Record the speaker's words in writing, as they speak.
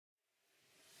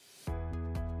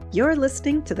You're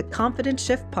listening to the Confident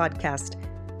Shift podcast.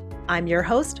 I'm your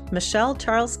host, Michelle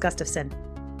Charles Gustafson.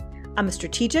 I'm a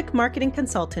strategic marketing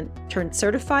consultant turned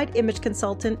certified image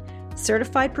consultant,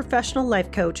 certified professional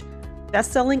life coach,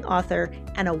 best-selling author,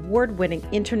 and award-winning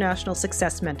international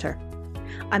success mentor.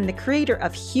 I'm the creator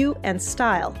of Hue and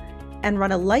Style and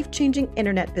run a life-changing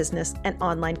internet business and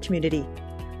online community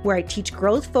where I teach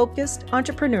growth-focused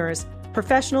entrepreneurs,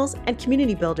 professionals, and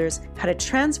community builders how to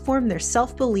transform their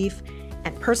self-belief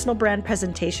and personal brand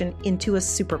presentation into a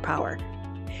superpower.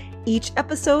 Each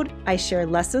episode, I share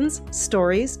lessons,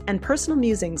 stories, and personal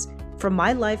musings from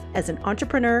my life as an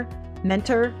entrepreneur,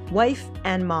 mentor, wife,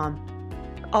 and mom,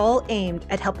 all aimed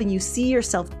at helping you see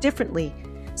yourself differently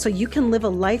so you can live a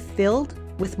life filled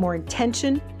with more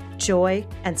intention, joy,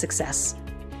 and success.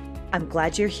 I'm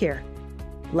glad you're here.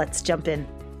 Let's jump in.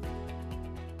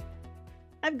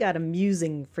 I've got a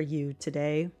musing for you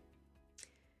today.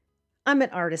 I'm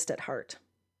an artist at heart.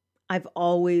 I've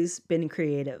always been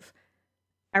creative.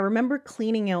 I remember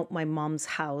cleaning out my mom's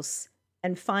house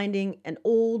and finding an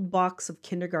old box of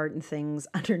kindergarten things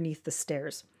underneath the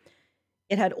stairs.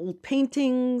 It had old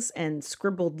paintings and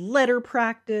scribbled letter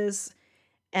practice,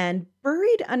 and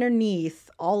buried underneath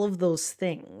all of those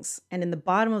things, and in the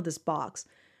bottom of this box,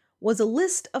 was a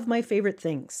list of my favorite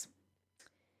things.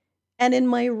 And in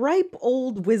my ripe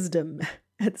old wisdom,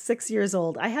 at 6 years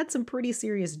old, I had some pretty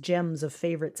serious gems of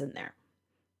favorites in there.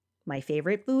 My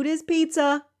favorite food is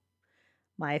pizza.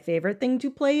 My favorite thing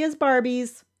to play is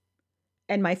Barbies.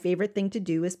 And my favorite thing to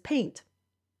do is paint.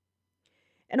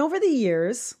 And over the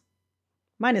years,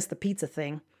 minus the pizza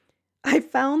thing, I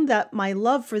found that my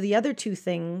love for the other two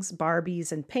things,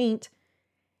 Barbies and paint,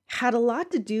 had a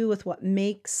lot to do with what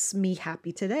makes me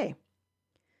happy today.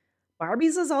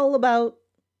 Barbies is all about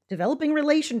developing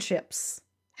relationships,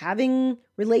 having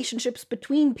relationships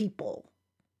between people,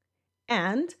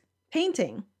 and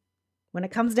painting, when it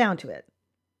comes down to it,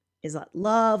 is that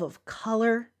love of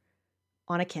color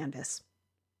on a canvas.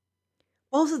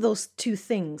 Both of those two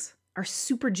things are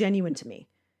super genuine to me,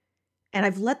 and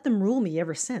I've let them rule me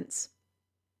ever since.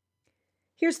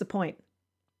 Here's the point.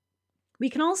 We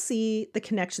can all see the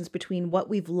connections between what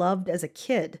we've loved as a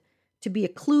kid to be a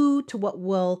clue to what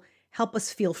will help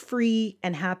us feel free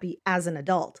and happy as an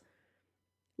adult.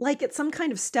 Like it's some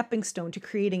kind of stepping stone to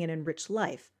creating an enriched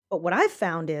life. But what I've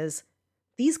found is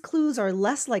these clues are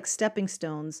less like stepping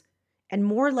stones and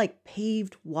more like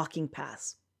paved walking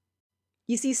paths.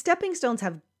 You see, stepping stones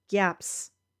have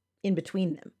gaps in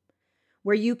between them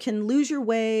where you can lose your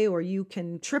way or you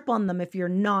can trip on them if you're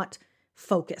not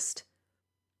focused.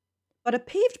 But a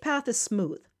paved path is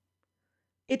smooth.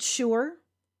 It's sure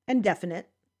and definite.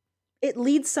 It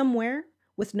leads somewhere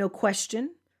with no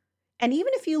question. And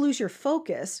even if you lose your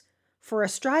focus for a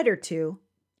stride or two,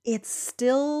 it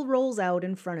still rolls out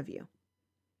in front of you.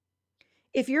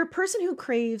 If you're a person who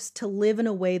craves to live in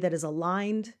a way that is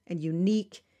aligned and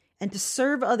unique and to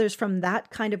serve others from that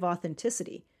kind of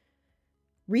authenticity,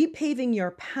 repaving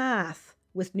your path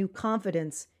with new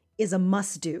confidence is a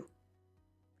must-do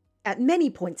at many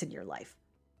points in your life.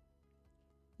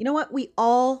 You know what? We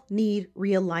all need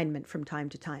realignment from time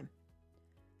to time,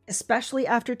 especially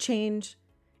after change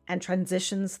and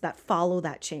transitions that follow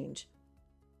that change.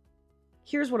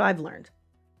 Here's what I've learned.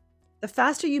 The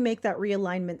faster you make that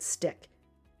realignment stick,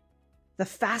 the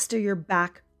faster you're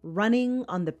back running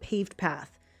on the paved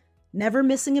path, never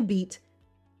missing a beat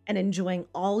and enjoying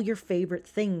all your favorite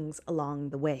things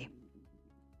along the way.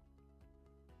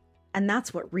 And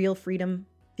that's what real freedom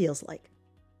feels like.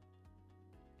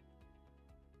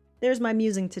 There's my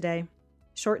musing today,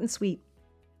 short and sweet.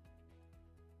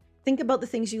 Think about the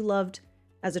things you loved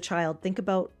as a child. Think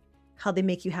about how they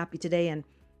make you happy today, and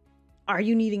are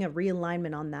you needing a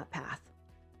realignment on that path?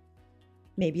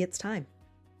 Maybe it's time.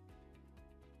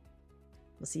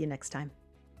 We'll see you next time.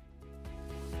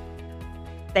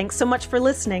 Thanks so much for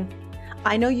listening.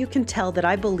 I know you can tell that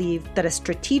I believe that a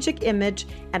strategic image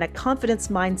and a confidence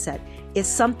mindset is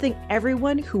something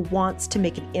everyone who wants to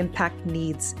make an impact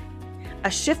needs.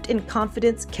 A shift in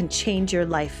confidence can change your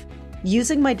life.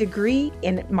 Using my degree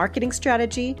in marketing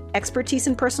strategy, expertise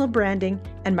in personal branding,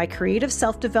 and my creative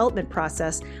self-development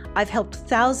process, I've helped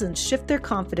thousands shift their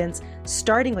confidence,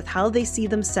 starting with how they see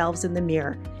themselves in the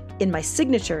mirror, in my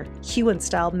signature Hue and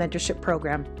Style mentorship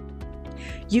program.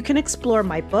 You can explore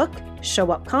my book, Show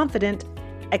Up Confident,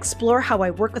 explore how I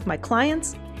work with my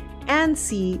clients, and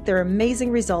see their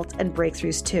amazing results and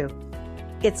breakthroughs too.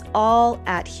 It's all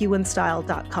at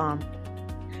hueandstyle.com.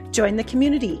 Join the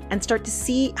community and start to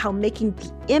see how making the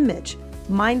image,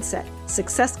 mindset,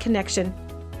 success connection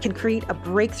can create a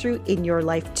breakthrough in your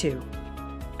life too.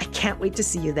 I can't wait to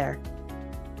see you there.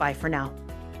 Bye for now.